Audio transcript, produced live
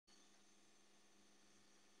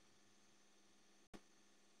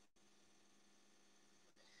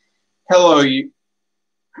Hello,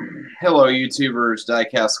 hello, YouTubers,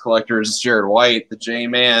 diecast collectors. It's Jared White, the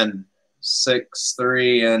J-Man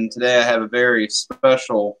 63, and today I have a very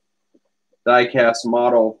special diecast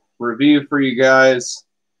model review for you guys.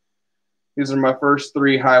 These are my first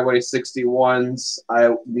three Highway 61s.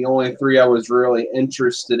 The only three I was really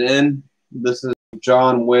interested in. This is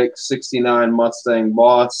John Wick 69 Mustang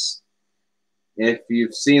Boss. If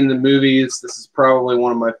you've seen the movies, this is probably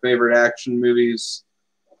one of my favorite action movies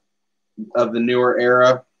of the newer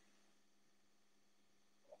era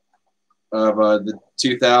of the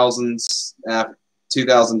 2000s,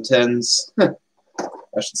 2010s,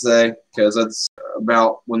 I should say, because that's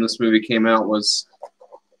about when this movie came out.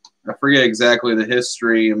 I forget exactly the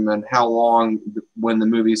history and how long when the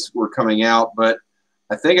movies were coming out, but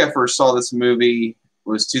I think I first saw this movie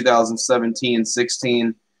was 2017,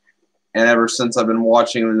 16, and ever since I've been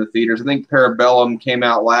watching them in the theaters. I think Parabellum came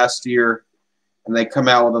out last year, and they come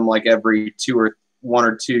out with them like every 1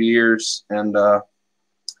 or 2 years. And I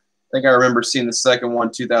think I remember seeing the second one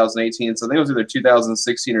 2018. So I think it was either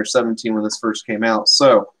 2016 or 17 when this first came out.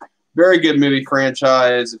 So very good movie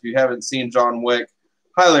franchise. If you haven't seen John Wick,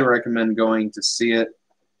 highly recommend going to see it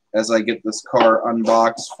as I get this car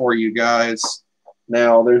unboxed for you guys.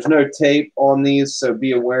 Now, there's no tape on these, so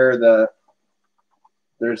be aware that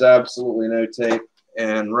there's absolutely no tape.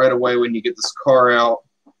 And right away when you get this car out,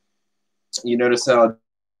 you notice how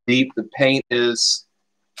deep the paint is.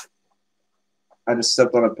 I just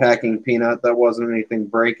stepped on a packing peanut. That wasn't anything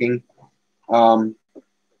breaking.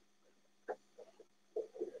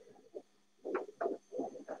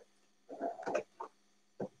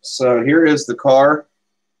 So here is the car.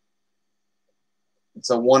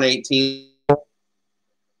 It's a 118. I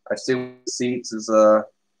see the seats is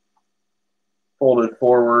folded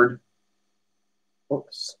forward.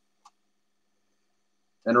 Oops.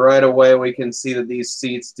 And right away, we can see that these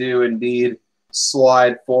seats do indeed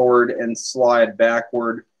slide forward and slide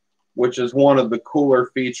backward, which is one of the cooler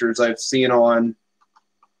features I've seen on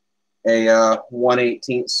a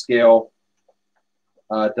 1/18 scale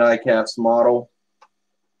diecast model.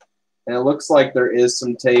 And it looks like there is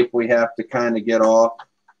some tape we have to kind of get off.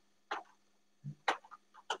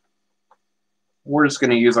 We're just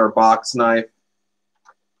going to use our box knife.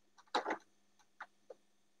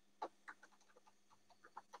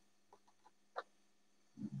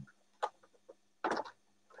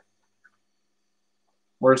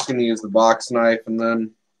 We're just going to use the box knife, and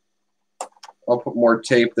then I'll put more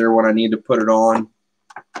tape there when I need to put it on.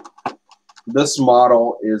 This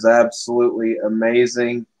model is absolutely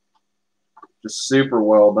amazing. Just super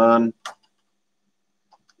well done.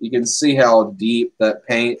 You can see how deep that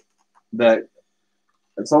paint, that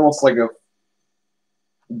it's almost like a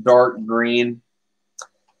dark green.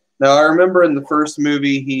 Now, I remember in the first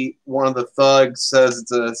movie, one of the thugs says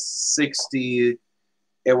it's a 60.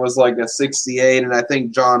 It was like a 68, and I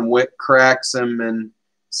think John Wick cracks him and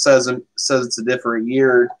says it's a different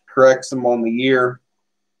year, corrects him on the year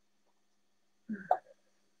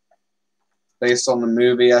based on the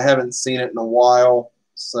movie. I haven't seen it in a while,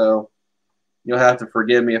 so you'll have to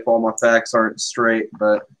forgive me if all my facts aren't straight,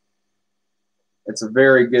 but it's a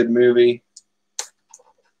very good movie.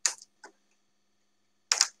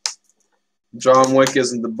 John Wick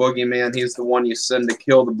isn't the boogeyman. He's the one you send to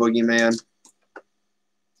kill the boogeyman.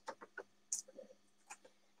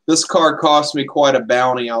 This car cost me quite a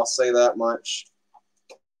bounty, I'll say that much.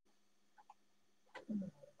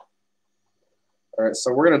 All right,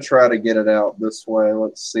 so we're going to try to get it out this way.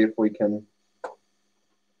 Let's see if we can.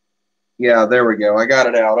 Yeah, there we go. I got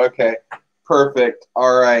it out. Okay, perfect.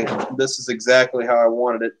 All right, this is exactly how I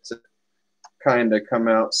wanted it to kind of come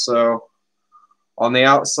out. So on the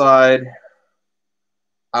outside,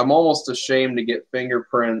 I'm almost ashamed to get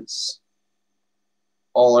fingerprints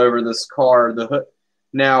all over this car. The hood.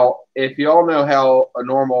 Now, if you all know how a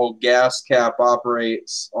normal gas cap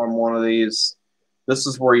operates on one of these, this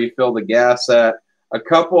is where you fill the gas at. A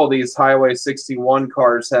couple of these Highway 61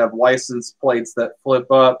 cars have license plates that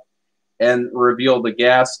flip up and reveal the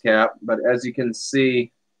gas cap. But as you can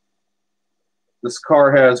see, this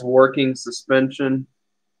car has working suspension.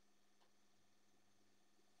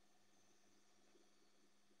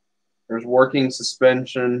 There's working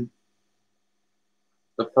suspension.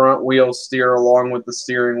 The front wheels steer along with the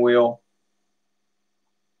steering wheel.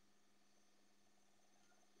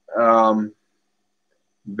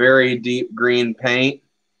 Very deep green paint.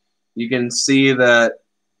 You can see that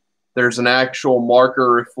there's an actual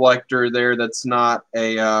marker reflector there that's not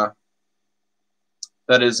a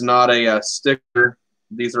that is not a sticker.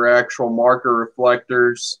 These are actual marker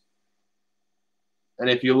reflectors. And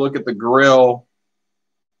if you look at the grill,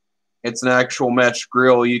 It's an actual mesh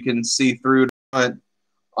grille. You can see through the front,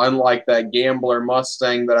 unlike that Gambler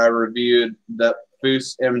Mustang that I reviewed, that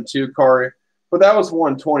Foose M2 car. But that was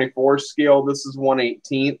 1/24 scale. This is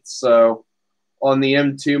 1/18. So on the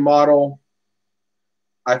M2 model,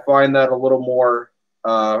 I find that a little more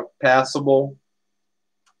passable.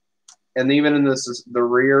 And even in this, the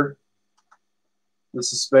rear, the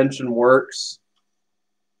suspension works.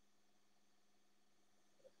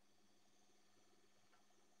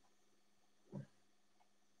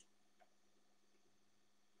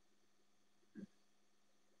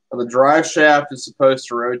 The drive shaft is supposed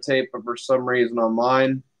to rotate, but for some reason on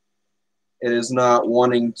mine, it is not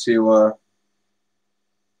wanting to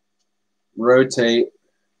rotate.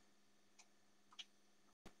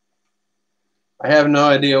 I have no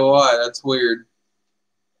idea why. That's weird.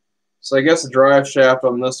 So I guess the drive shaft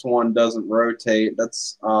on this one doesn't rotate.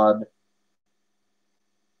 That's odd.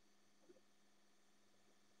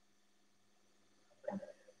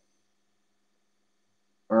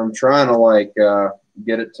 Or I'm trying to like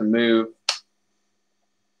get it to move.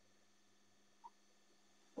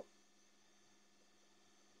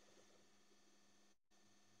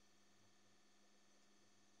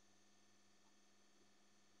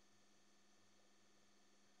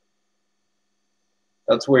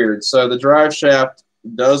 That's weird. So the drive shaft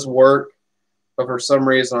does work, but for some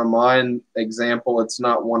reason on mine example, it's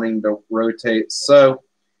not wanting to rotate. So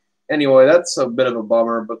anyway, that's a bit of a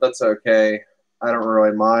bummer, but that's okay. I don't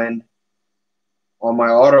really mind. On my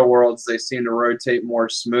Auto Worlds, they seem to rotate more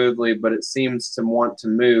smoothly, but it seems to want to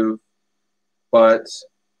move. But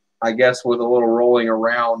I guess with a little rolling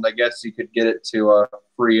around, I guess you could get it to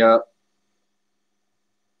free up.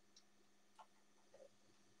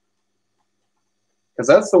 Because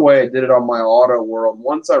that's the way I did it on my Auto World.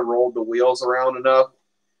 Once I rolled the wheels around enough,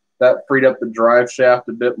 that freed up the drive shaft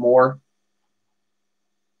a bit more.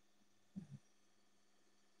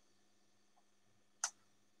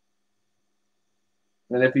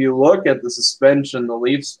 And if you look at the suspension, the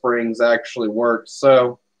leaf springs actually work.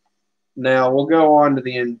 So now we'll go on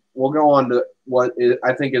to what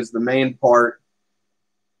I think is the main part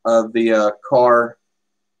of the car,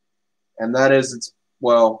 and that is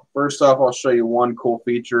well, first off, I'll show you one cool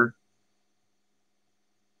feature.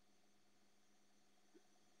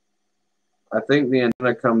 I think the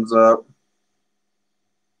antenna comes up.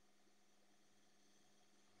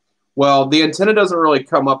 Well, the antenna doesn't really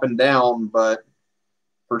come up and down, but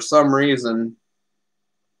for some reason,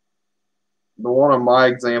 the one on my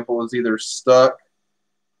example is either stuck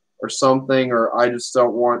or something, or I just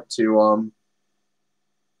don't want to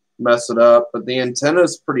mess it up. But the antenna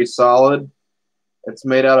is pretty solid. It's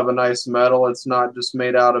made out of a nice metal. It's not just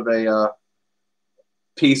made out of a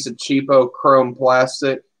piece of cheapo chrome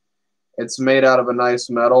plastic. It's made out of a nice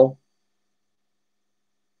metal.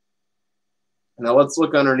 Now let's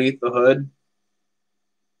look underneath the hood,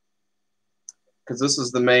 because this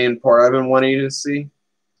is the main part I've been wanting you to see.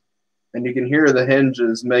 And you can hear the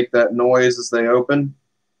hinges make that noise as they open.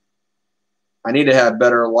 I need to have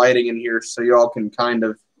better lighting in here so y'all can kind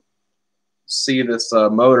of see this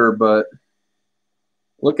motor, but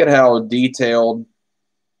look at how detailed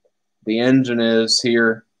the engine is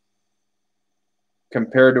here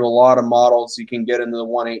compared to a lot of models you can get into the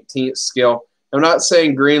 1/18th scale. I'm not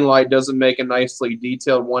saying Greenlight doesn't make a nicely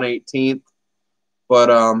detailed 1/18th, but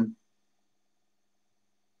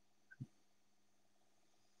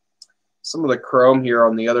some of the chrome here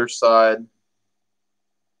on the other side,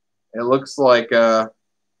 it looks like they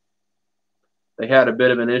had a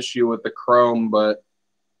bit of an issue with the chrome, but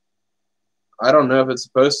I don't know if it's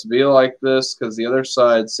supposed to be like this, because the other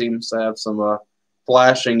side seems to have some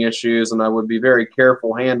flashing issues, and I would be very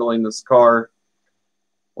careful handling this car.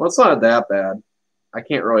 Well, it's not that bad. I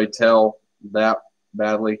can't really tell that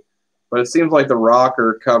badly, but it seems like the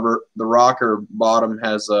rocker bottom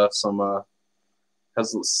has a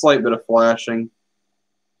slight bit of flashing.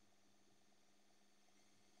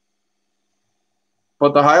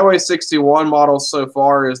 But the Highway 61 model so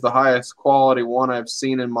far is the highest quality one I've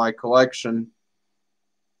seen in my collection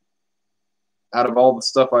out of all the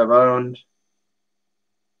stuff I've owned.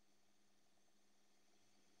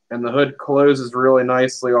 And the hood closes really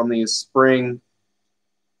nicely on these spring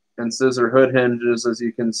and scissor hood hinges, as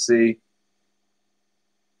you can see.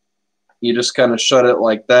 You just kind of shut it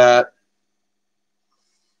like that.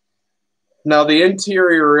 Now the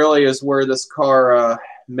interior really is where this car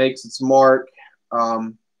makes its mark.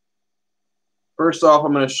 First off,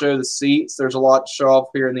 I'm going to show the seats. There's a lot to show off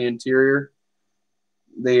here in the interior.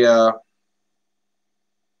 The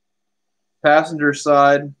passenger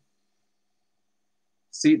side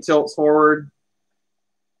seat tilts forward.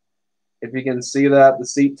 If you can see that, the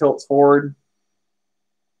seat tilts forward.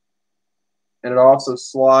 And it also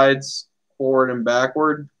slides forward and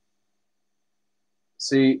backward.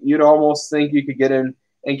 See, you'd almost think you could get in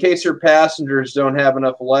case your passengers don't have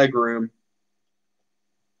enough leg room,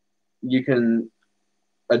 you can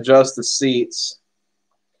adjust the seats.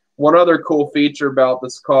 One other cool feature about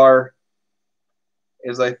this car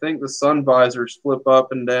is I think the sun visors flip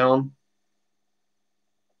up and down.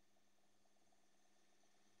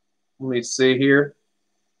 Let me see here.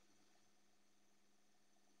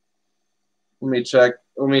 Let me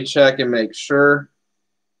check and make sure.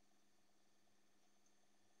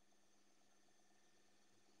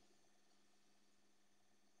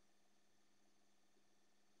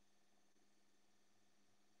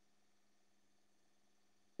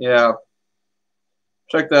 Yeah.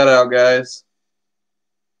 Check that out, guys.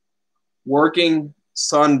 Working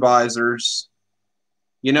sun visors.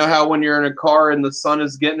 You know how when you're in a car and the sun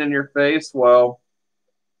is getting in your face? Well,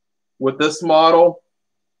 with this model,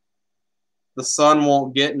 the sun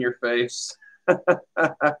won't get in your face. It's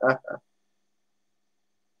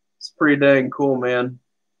pretty dang cool, man.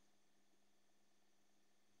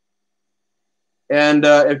 And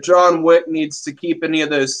if John Wick needs to keep any of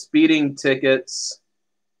those speeding tickets,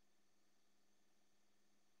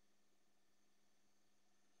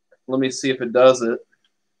 let me see if it does it.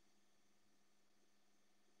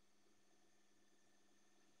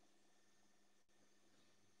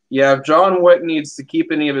 Yeah, if John Wick needs to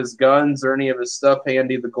keep any of his guns or any of his stuff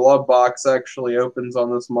handy, the glove box actually opens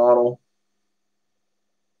on this model.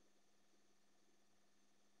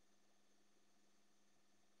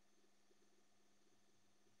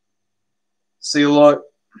 See, look.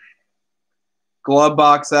 Glove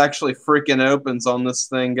box actually freaking opens on this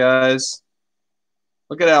thing, guys.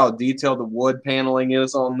 Look at how detailed the wood paneling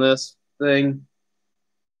is on this thing.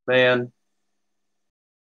 Man.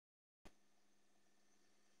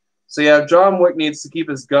 So yeah, if John Wick needs to keep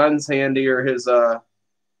his guns handy or his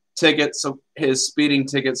tickets, his speeding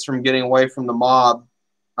tickets from getting away from the mob,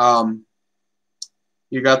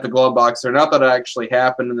 you got the glove box there. Not that it actually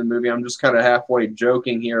happened in the movie. I'm just kind of halfway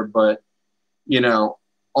joking here, but you know,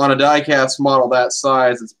 on a diecast model that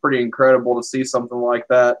size, it's pretty incredible to see something like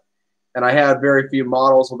that. And I had very few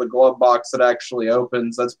models with a glove box that actually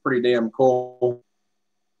opens. That's pretty damn cool.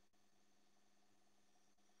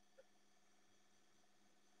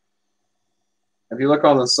 If you look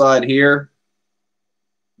on the side here,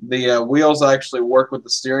 the wheels actually work with the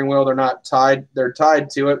steering wheel. They're not tied. They're tied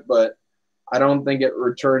to it, but I don't think it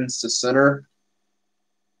returns to center.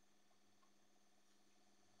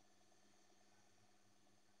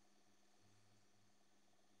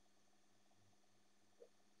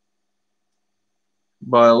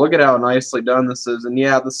 But look at how nicely done this is. And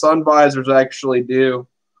yeah, the sun visors actually do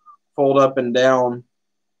fold up and down,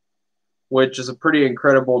 which is a pretty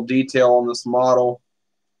incredible detail on this model.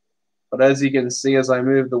 But as you can see, as I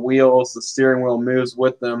move the wheels, the steering wheel moves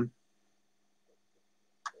with them.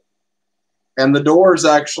 And the doors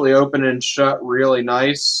actually open and shut really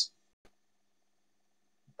nice.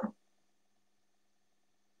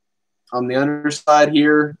 On the underside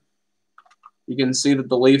here, you can see that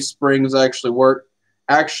the leaf springs actually work.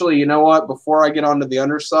 Actually, you know what? Before I get onto the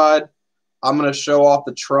underside, I'm going to show off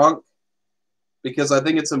the trunk because I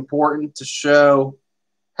think it's important to show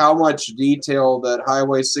how much detail that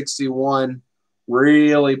Highway 61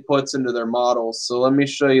 really puts into their models. So let me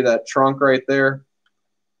show you that trunk right there.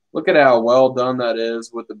 Look at how well done that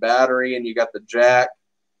is with the battery, and you got the jack.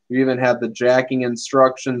 You even have the jacking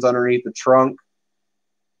instructions underneath the trunk.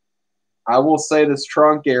 I will say this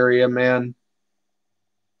trunk area, man,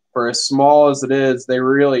 for as small as it is, they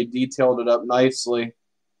really detailed it up nicely.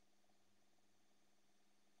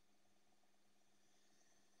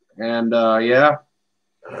 And yeah,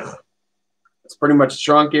 it's pretty much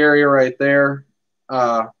trunk area right there.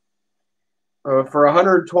 For a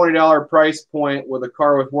 $120 price point with a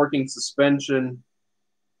car with working suspension,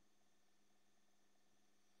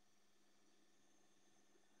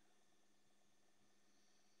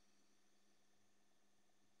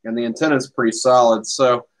 and the antenna is pretty solid.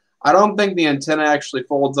 So I don't think the antenna actually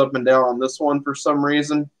folds up and down on this one for some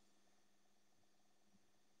reason.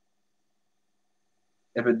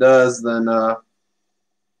 If it does, then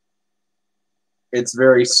it's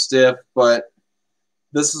very stiff, but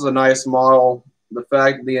this is a nice model. The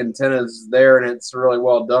fact that the antenna is there and it's really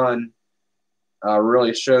well done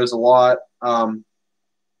really shows a lot.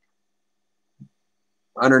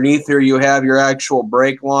 Underneath here, you have your actual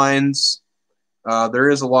brake lines. There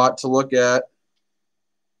is a lot to look at.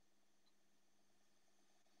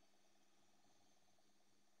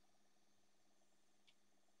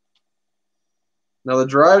 Now the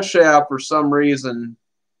drive shaft, for some reason,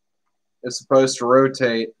 is supposed to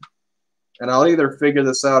rotate. And I'll either figure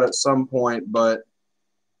this out at some point, but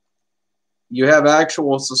you have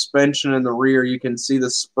actual suspension in the rear. You can see the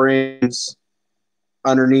springs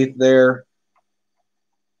underneath there.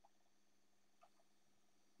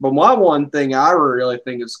 But my one thing I really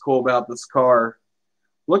think is cool about this car,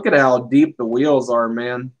 look at how deep the wheels are,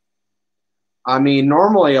 man. I mean,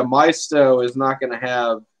 normally a Maisto is not going to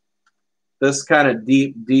have this kind of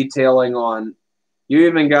deep detailing on. You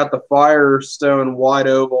even got the Firestone wide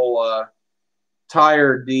oval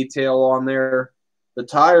tire detail on there. The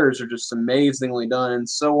tires are just amazingly done, and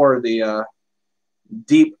so are the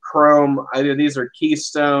deep chrome. Either these are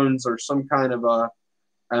Keystones or some kind of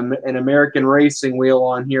an American racing wheel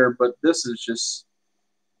on here, but this is just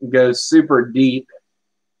goes super deep.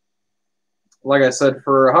 Like I said,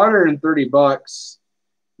 for $130,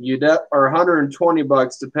 or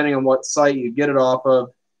 $120, depending on what site you get it off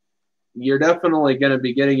of, you're definitely going to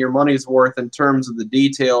be getting your money's worth in terms of the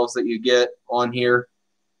details that you get on here.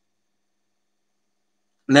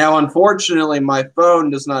 Now, unfortunately, my phone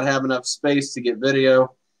does not have enough space to get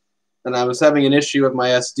video, and I was having an issue with my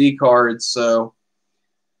SD cards, so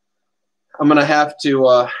I'm going to have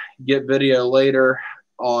to get video later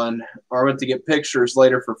on, or I'm going to get pictures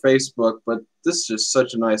later for Facebook, but this is just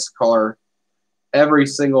such a nice car. Every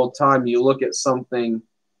single time you look at something,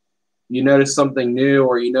 you notice something new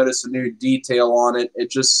or you notice a new detail on it,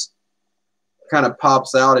 it just kind of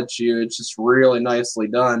pops out at you. It's just really nicely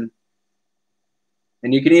done.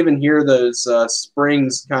 And you can even hear those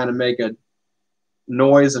springs kind of make a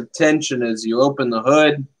noise of tension as you open the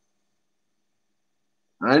hood.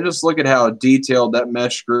 I just look at how detailed that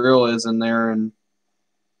mesh grille is in there and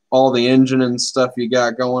all the engine and stuff you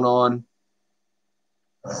got going on.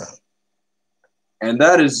 And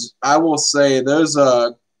that is, I will say, those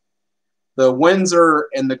the Windsor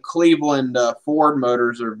and the Cleveland Ford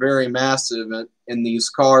motors are very massive in these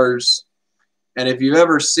cars. And if you've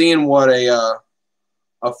ever seen what a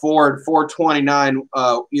Ford 429,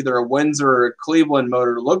 either a Windsor or a Cleveland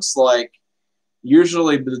motor looks like,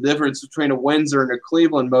 usually the difference between a Windsor and a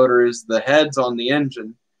Cleveland motor is the heads on the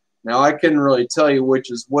engine. Now, I couldn't really tell you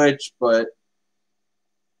which is which, but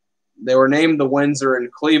they were named the Windsor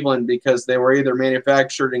and Cleveland because they were either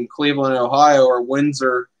manufactured in Cleveland, Ohio, or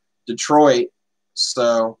Windsor, Detroit.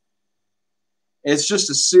 So it's just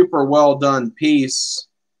a super well done piece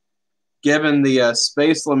given the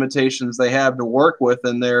space limitations they have to work with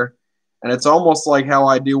in there. And it's almost like how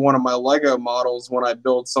I do one of my Lego models when I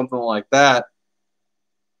build something like that.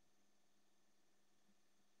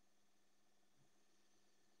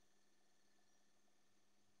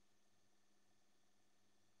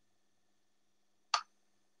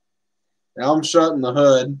 Now I'm shutting the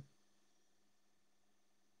hood.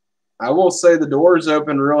 I will say the doors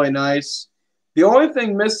open really nice. The only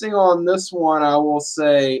thing missing on this one, I will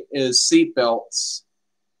say, is seat belts.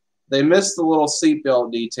 They missed the little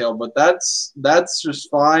seatbelt detail, but that's just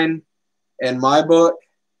fine in my book.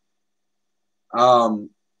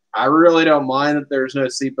 I really don't mind that there's no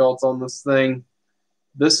seatbelts on this thing.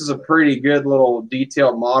 This is a pretty good little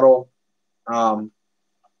detailed model.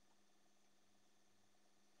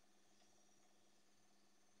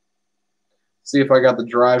 See if I got the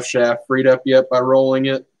drive shaft freed up yet by rolling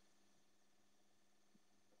it.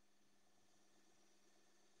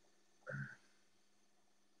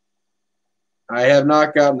 I have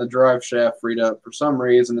not gotten the drive shaft freed up. For some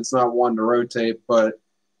reason, it's not one to rotate, but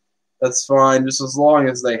that's fine. Just as long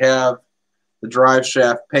as they have the drive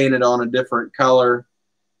shaft painted on a different color.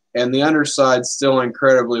 And the underside's still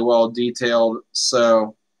incredibly well detailed.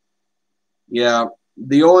 So, yeah,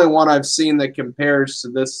 the only one I've seen that compares to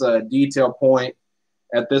this detail point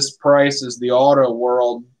at this price is the Auto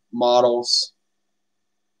World models.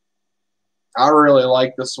 I really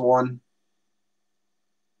like this one.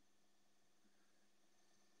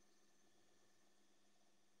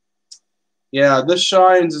 Yeah, this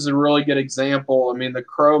Shines is a really good example. I mean, the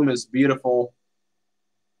chrome is beautiful.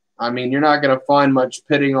 I mean, you're not going to find much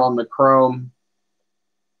pitting on the chrome.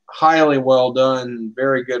 Highly well done,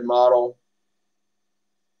 very good model.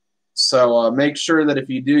 So make sure that if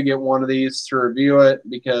you do get one of these to review it,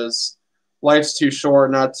 because life's too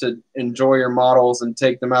short not to enjoy your models and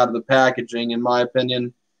take them out of the packaging, in my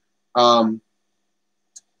opinion.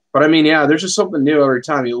 But I mean, yeah, there's just something new every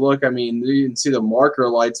time you look. I mean, you can see the marker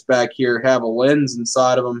lights back here have a lens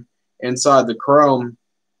inside of them, inside the chrome,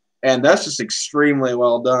 and that's just extremely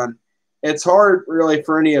well done. It's hard, really,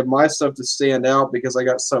 for any of my stuff to stand out because I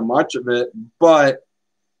got so much of it. But,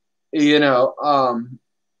 you know,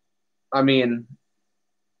 I mean,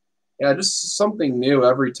 Yeah, just something new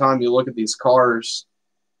every time you look at these cars.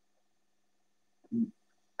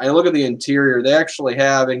 I look at the interior. They actually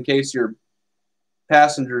have, in case your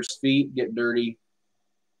passengers' feet get dirty,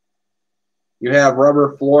 you have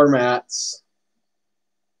rubber floor mats.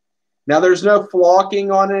 Now, there's no flocking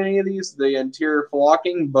on any of these, the interior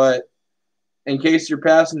flocking, but in case your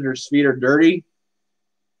passengers' feet are dirty,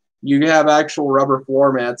 you have actual rubber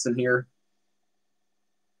floor mats in here.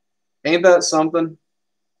 Ain't that something?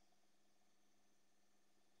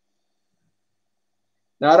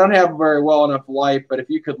 Now, I don't have very well enough light, but if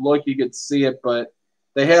you could look, you could see it, but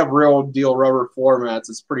they have real deal rubber floor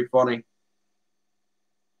mats. It's pretty funny.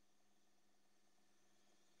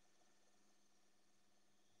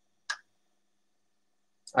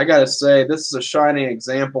 I gotta say, this is a shining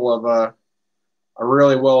example of a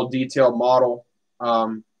really well detailed model.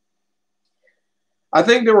 I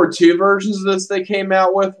think there were two versions of this they came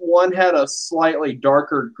out with. One had a slightly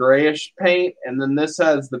darker grayish paint, and then this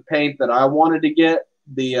has the paint that I wanted to get,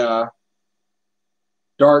 the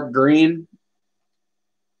dark green.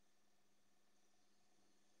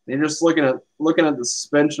 You're just looking at the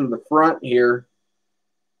suspension of the front here.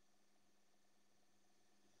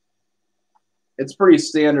 It's pretty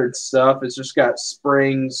standard stuff. It's just got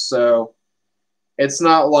springs, so it's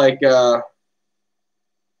not like well,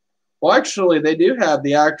 actually they do have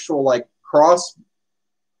the actual like cross,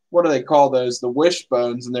 what do they call those? The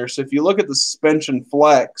wishbones in there. So if you look at the suspension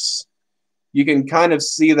flex, you can kind of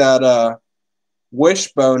see that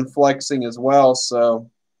wishbone flexing as well. So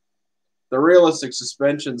the realistic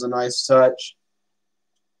suspension's a nice touch.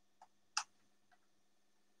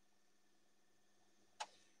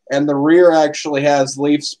 And the rear actually has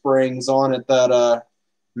leaf springs on it that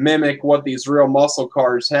mimic what these real muscle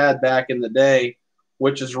cars had back in the day,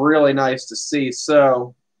 which is really nice to see.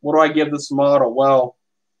 So what do I give this model? Well,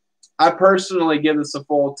 I personally give this a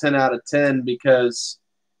full 10 out of 10 because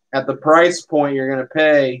at the price point you're going to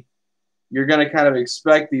pay, you're going to kind of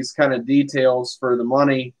expect these kind of details for the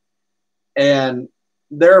money. And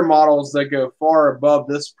there are models that go far above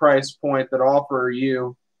this price point that offer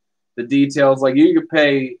you the details. Like you could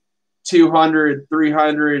pay $200,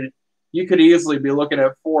 $300. You could easily be looking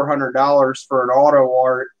at $400 for an auto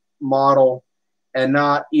art model and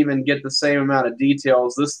not even get the same amount of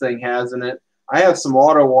details this thing has in it. I have some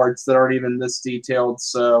auto arts that aren't even this detailed,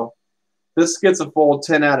 so this gets a full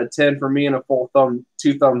 10 out of 10 for me and a full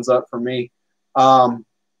two thumbs up for me. The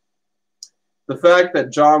fact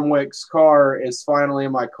that John Wick's car is finally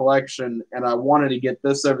in my collection, and I wanted to get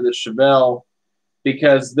this over the Chevelle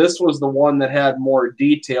because this was the one that had more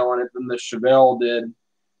detail in it than the Chevelle did.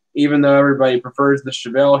 Even though everybody prefers the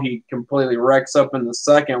Chevelle, he completely wrecks up in the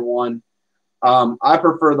second one. I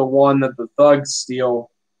prefer the one that the thugs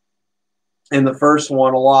steal in the first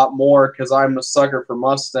one a lot more because I'm a sucker for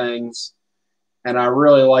Mustangs, and I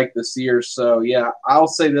really like this year. So, yeah, I'll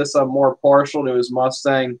say this. I'm more partial to his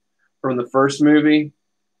Mustang from the first movie,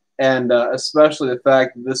 and especially the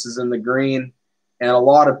fact that this is in the green. And a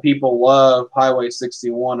lot of people love Highway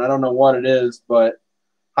 61. I don't know what it is, but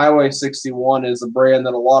Highway 61 is a brand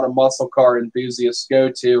that a lot of muscle car enthusiasts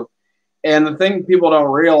go to. And the thing people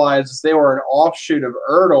don't realize is they were an offshoot of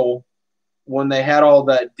Ertl when they had all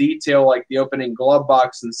that detail, like the opening glove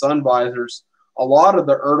box and sun visors. A lot of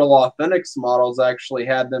the Ertl Authentics models actually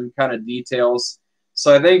had them kind of details.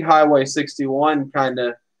 So I think Highway 61 kind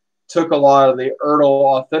of took a lot of the Ertl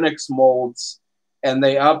Authentics molds and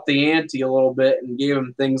they upped the ante a little bit and gave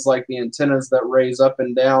them things like the antennas that raise up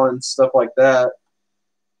and down and stuff like that.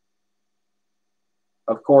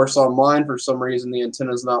 Of course, on mine, for some reason, the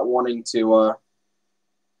antenna's not wanting to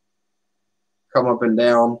come up and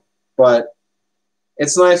down. But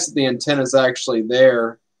it's nice that the antenna's actually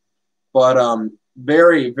there. But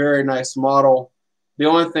very, very nice model. The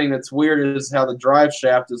only thing that's weird is how the drive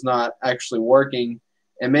shaft is not actually working.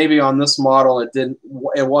 And maybe on this model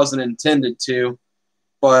it wasn't intended to.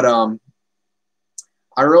 But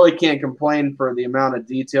I really can't complain for the amount of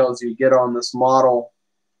details you get on this model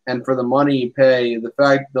and for the money you pay. The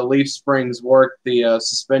fact the leaf springs work, the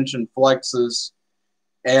suspension flexes,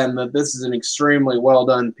 and that this is an extremely well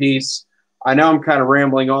done piece. I know I'm kind of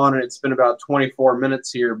rambling on, and it's been about 24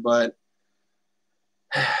 minutes here, but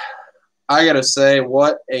I got to say,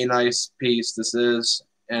 what a nice piece this is.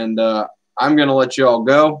 And I'm going to let you all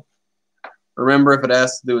go. Remember, if it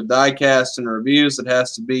has to do with diecast and reviews, it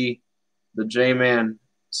has to be the J-Man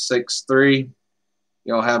 63.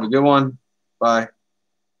 Y'all have a good one. Bye.